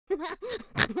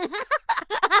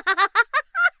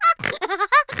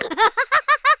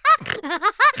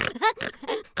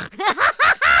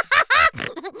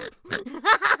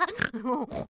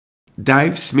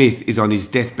Dave Smith is on his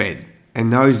deathbed and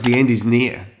knows the end is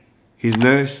near. His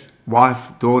nurse,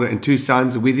 wife, daughter and 2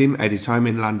 sons are with him at his home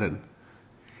in London.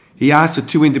 He asks for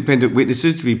 2 independent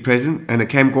witnesses to be present and a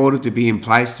camcorder to be in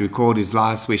place to record his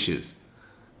last wishes.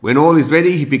 When all is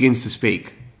ready, he begins to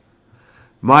speak.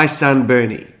 My son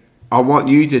Bernie, I want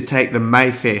you to take the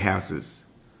Mayfair houses.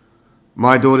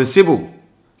 My daughter Sybil,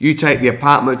 you take the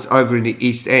apartments over in the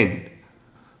East End.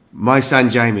 My son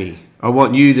Jamie, I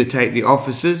want you to take the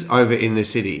offices over in the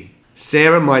city.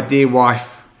 Sarah, my dear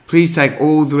wife, please take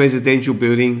all the residential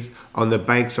buildings on the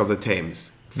banks of the Thames.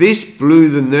 This blew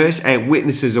the nurse and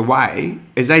witnesses away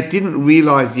as they didn't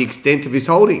realise the extent of his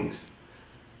holdings.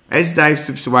 As Dave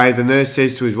slips away, the nurse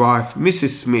says to his wife, Mrs.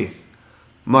 Smith,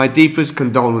 my deepest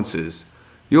condolences.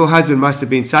 Your husband must have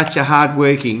been such a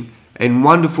hard-working and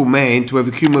wonderful man to have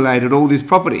accumulated all this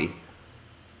property.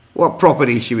 What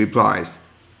property? She replies.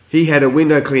 He had a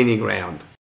window cleaning round.